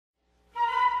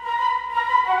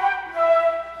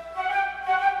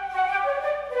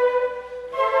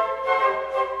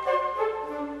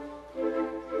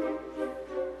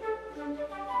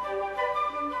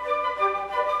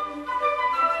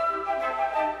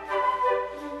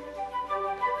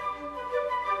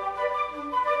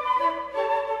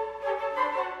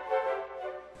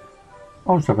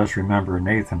Most of us remember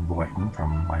Nathan Boynton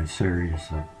from my series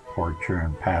of Port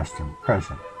Huron Past and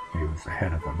Present. He was the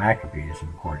head of the Maccabees in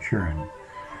Port Huron.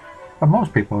 But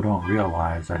most people don't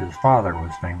realize that his father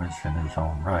was famous in his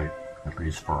own right, at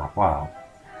least for a while.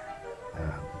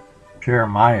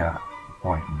 Jeremiah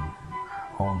Boynton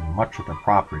owned much of the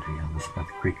property in the Smith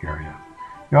Creek area.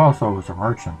 He also was a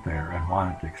merchant there and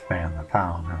wanted to expand the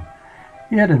town. And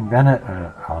he had invented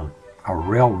a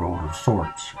railroad of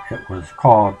sorts. It was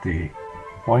called the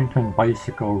Boynton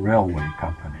Bicycle Railway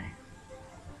Company.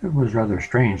 It was rather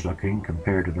strange looking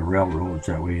compared to the railroads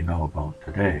that we know about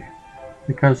today,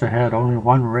 because it had only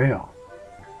one rail.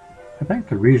 I think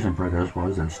the reason for this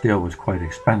was that steel was quite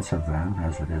expensive then,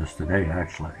 as it is today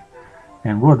actually,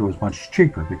 and wood was much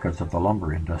cheaper because of the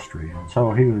lumber industry, and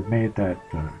so he made that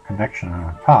connection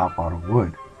on top out of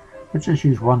wood, but just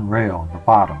used one rail on the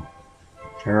bottom.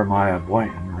 Jeremiah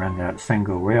Boynton ran that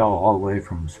single rail all the way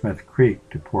from Smith Creek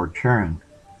to Port Huron.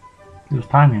 His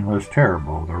timing was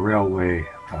terrible. The railway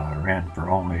ran for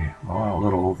only a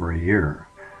little over a year.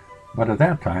 But at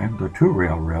that time, the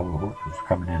two-rail railroad was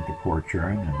coming into Port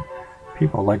Huron, and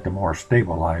people liked a more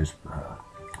stabilized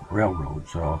railroad,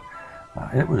 so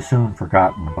it was soon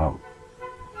forgotten about.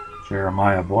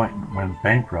 Jeremiah Boynton went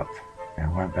bankrupt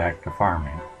and went back to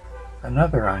farming.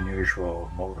 Another unusual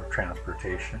mode of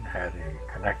transportation had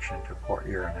a connection to Port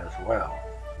Huron as well,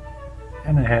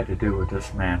 and it had to do with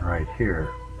this man right here.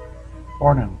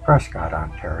 Born in Prescott,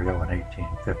 Ontario in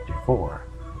 1854,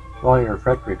 lawyer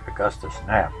Frederick Augustus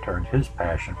Knapp turned his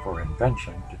passion for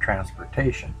invention to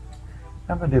transportation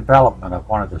and the development of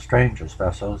one of the strangest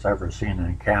vessels ever seen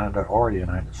in Canada or the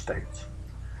United States.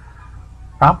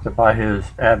 Prompted by his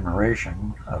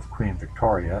admiration of Queen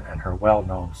Victoria and her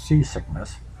well-known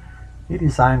seasickness, he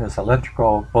designed a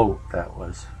cylindrical boat that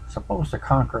was supposed to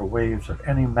conquer waves of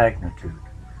any magnitude,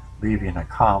 leaving a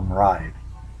calm ride.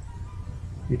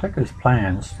 He took his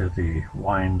plans to the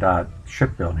Wyandotte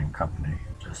Shipbuilding Company,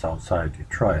 just outside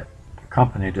Detroit. The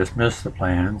company dismissed the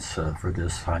plans for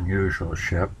this unusual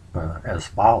ship as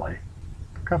folly.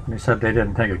 The company said they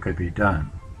didn't think it could be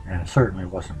done, and it certainly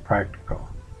wasn't practical.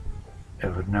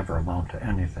 It would never amount to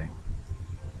anything.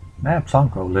 Knapp's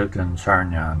uncle lived in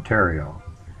Sarnia, Ontario,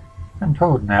 and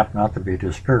told Knapp not to be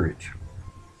discouraged,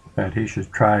 that he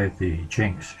should try the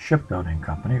Jinks Shipbuilding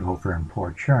Company over in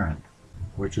Port Huron,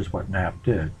 which is what Knapp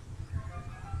did.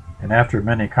 And after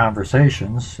many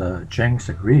conversations, Jinks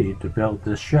agreed to build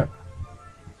this ship.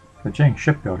 The Jinks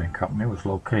Shipbuilding Company was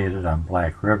located on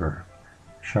Black River,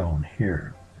 shown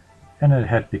here, and it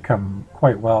had become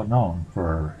quite well known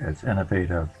for its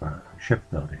innovative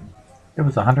shipbuilding. It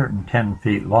was 110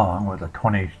 feet long with a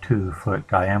 22-foot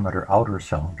diameter outer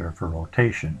cylinder for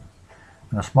rotation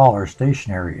and a smaller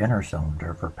stationary inner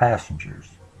cylinder for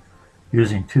passengers.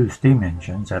 Using two steam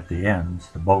engines at the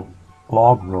ends, the boat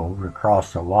log rolled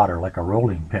across the water like a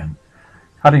rolling pin,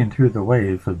 cutting through the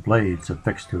waves with blades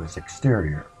affixed to its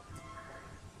exterior.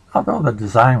 Although the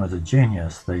design was a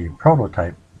genius, the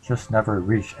prototype just never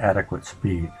reached adequate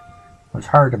speed. It was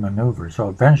hard to maneuver, so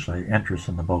eventually interest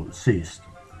in the boat ceased.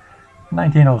 In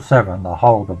 1907, the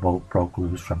hull of the boat broke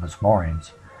loose from its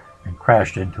moorings and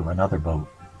crashed into another boat.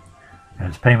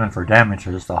 As payment for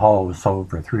damages, the hull was sold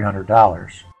for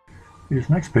 $300. These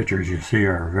next pictures you see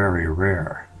are very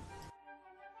rare.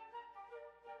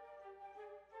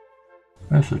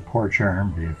 This is Port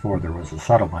Huron before there was a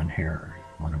settlement here,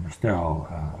 when there were still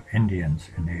Indians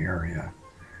in the area.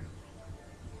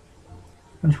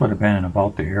 This would have been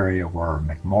about the area where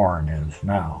McMorran is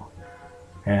now.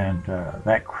 And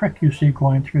that creek you see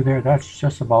going through there, that's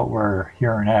just about where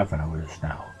Huron Avenue is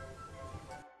now.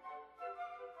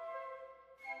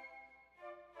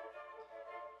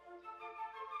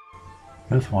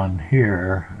 This one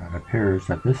here, it appears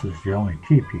that this is the only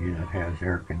teepee that has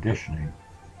air conditioning.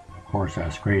 Of course,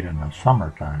 that's great in the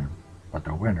summertime, but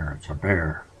the winter it's a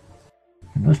bear.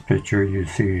 In this picture, you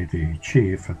see the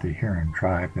chief of the Huron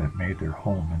tribe that made their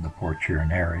home in the Port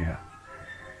Huron area.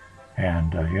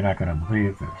 And you're not going to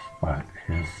believe this, but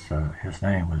his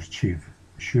name was Chief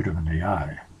Shoot 'em in the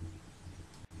Eye.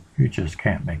 You just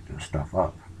can't make this stuff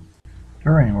up.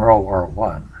 During World War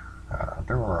I,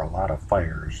 there were a lot of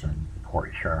fires in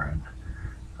Port Huron,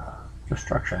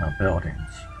 destruction of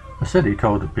buildings. The city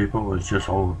told the people it was just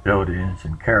old buildings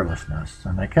and carelessness,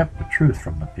 and they kept the truth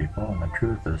from the people, and the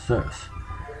truth is this.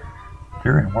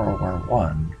 During World War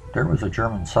I, there was a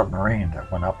German submarine that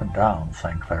went up and down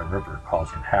St. Clair River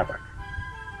causing havoc.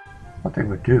 What they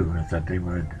would do is that they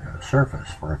would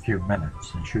surface for a few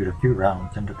minutes and shoot a few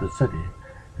rounds into the city,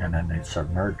 and then they'd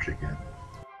submerge again.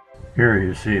 Here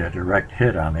you see a direct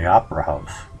hit on the Opera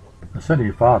House. The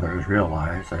city fathers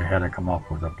realized they had to come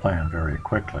up with a plan very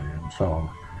quickly, and so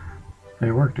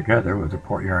they worked together with the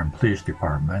Port Huron Police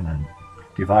Department and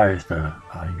devised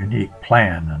a unique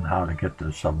plan on how to get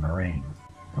the submarine.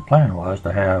 The plan was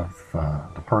to have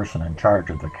the person in charge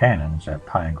of the cannons at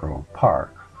Pine Grove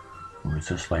Park, who was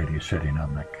this lady sitting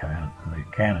on the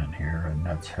cannon here, and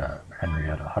that's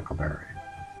Henrietta Huckleberry.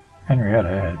 Henrietta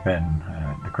had been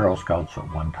the Girl Scouts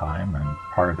at one time, and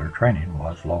part of their training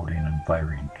was loading and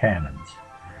firing cannons.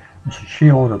 And so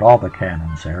she loaded all the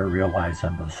cannons there,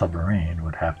 realizing the submarine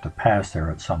would have to pass there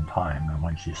at some time, and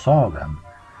when she saw them,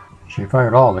 she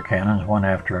fired all the cannons one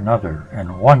after another,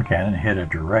 and one cannon hit a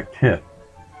direct hit.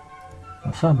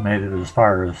 The sub made it as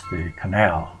far as the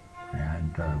canal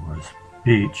and was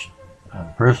beached.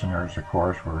 Prisoners, of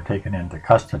course, were taken into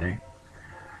custody,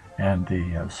 and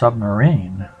the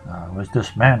submarine was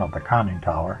dismantled, the conning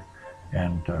tower,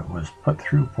 and was put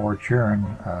through Fort Huron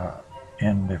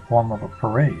in the form of a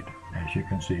parade, as you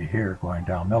can see here going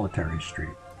down Military Street.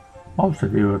 Most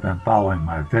of you have been following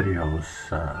my videos,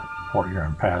 Fort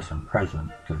Huron past and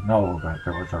present, to know that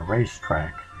there was a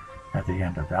racetrack at the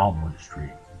end of Elmwood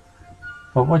Street.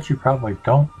 But what you probably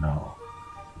don't know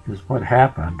is what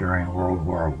happened during World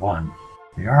War I.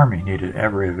 The Army needed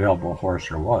every available horse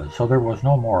there was, so there was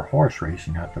no more horse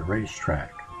racing at the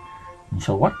racetrack. And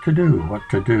so what to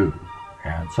do?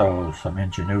 And so some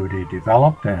ingenuity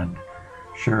developed, and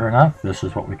sure enough, this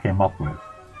is what we came up with.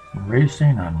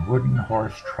 Racing on wooden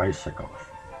horse tricycles.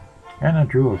 And it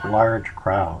drew a large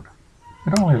crowd.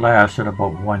 It only lasted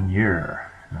about 1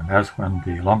 year, and that's when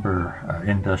the lumber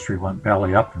industry went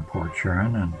belly up in Port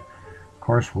Huron, and of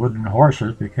course wooden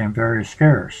horses became very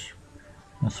scarce.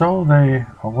 And so they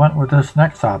went with this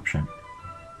next option.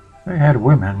 They had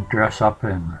women dress up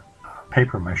in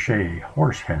papier-mâché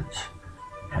horse heads,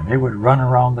 and they would run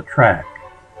around the track.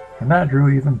 And that drew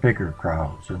even bigger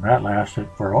crowds, and that lasted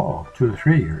for 2 or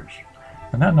 3 years.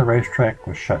 And then the racetrack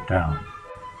was shut down.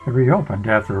 It reopened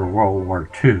after World War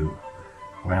II,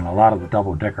 when a lot of the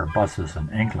double-decker buses in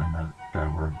England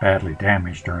that were badly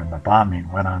damaged during the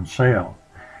bombing went on sale.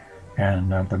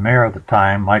 And the mayor at the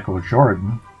time, Michael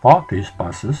Jordan, bought these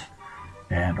buses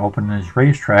and opened his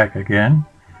racetrack again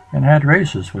and had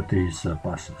races with these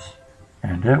buses.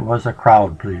 And it was a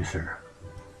crowd pleaser.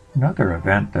 Another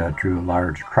event that drew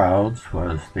large crowds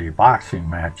was the boxing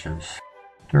matches.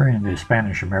 During the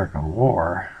Spanish-American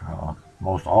War,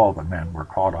 most all the men were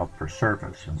called up for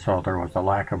service, and so there was a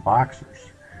lack of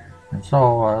boxers. And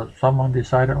so someone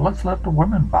decided, let's let the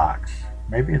women box.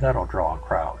 Maybe that'll draw a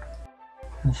crowd.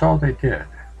 And so they did.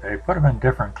 They put them in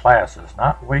different classes,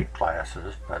 not weight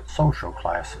classes, but social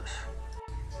classes.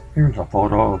 Here's a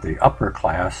photo of the upper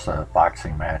class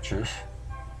boxing matches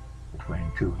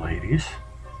between two ladies.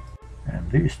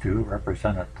 And these two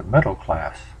represented the middle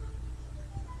class.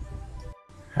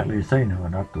 At least they knew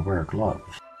enough to wear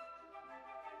gloves.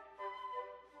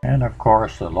 And of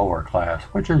course the lower class,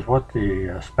 which is what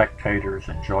the spectators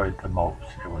enjoyed the most.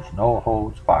 It was no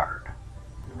holds barred.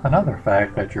 Another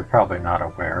fact that you're probably not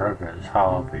aware of is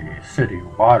how the city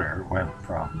water went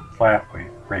from flat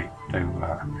rate to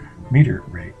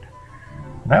metered rate.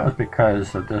 And that was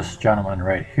because of this gentleman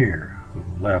right here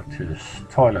who left his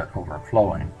toilet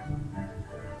overflowing.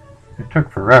 It took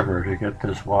forever to get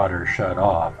this water shut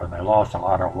off, and they lost a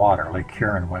lot of water. Lake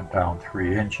Huron went down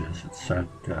 3 inches, it said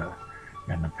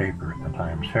in the paper in the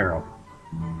Times Herald.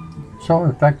 So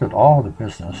it affected all the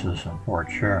businesses in Fort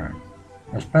Huron,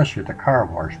 especially the car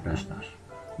wash business.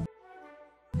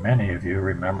 Many of you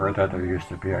remember that there used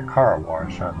to be a car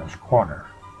wash on this corner,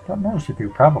 but most of you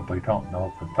probably don't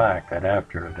know the fact that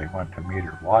after they went to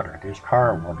metered water, these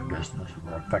car wash businesses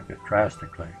were affected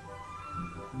drastically.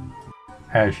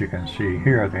 As you can see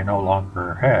here, they no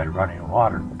longer had running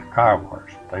water with the car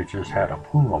wash. They just had a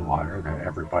pool of water that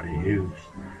everybody used.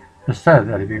 It said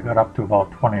that if you got up to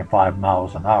about 25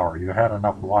 miles an hour, you had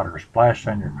enough water splashed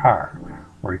on your car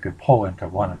where you could pull into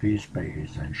one of these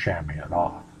bays and chamois it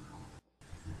off.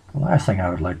 The last thing I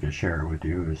would like to share with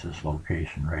you is this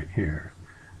location right here.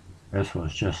 This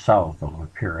was just south of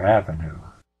Lapeer Avenue,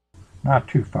 not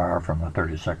too far from the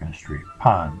 32nd Street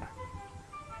Pond.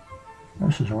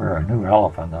 This is where a new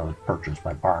elephant that was purchased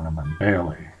by Barnum and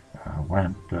Bailey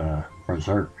went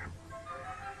berserk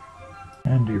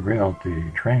and derailed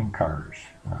the train cars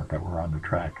that were on the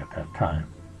track at that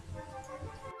time.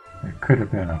 It could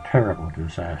have been a terrible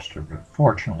disaster, but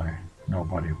fortunately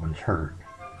nobody was hurt.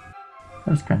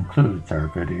 This concludes our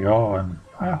video, and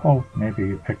I hope maybe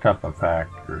you picked up a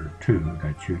fact or two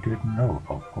that you didn't know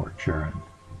about Fort Huron.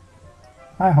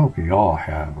 I hope you all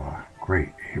have a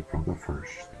great April the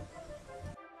 1st.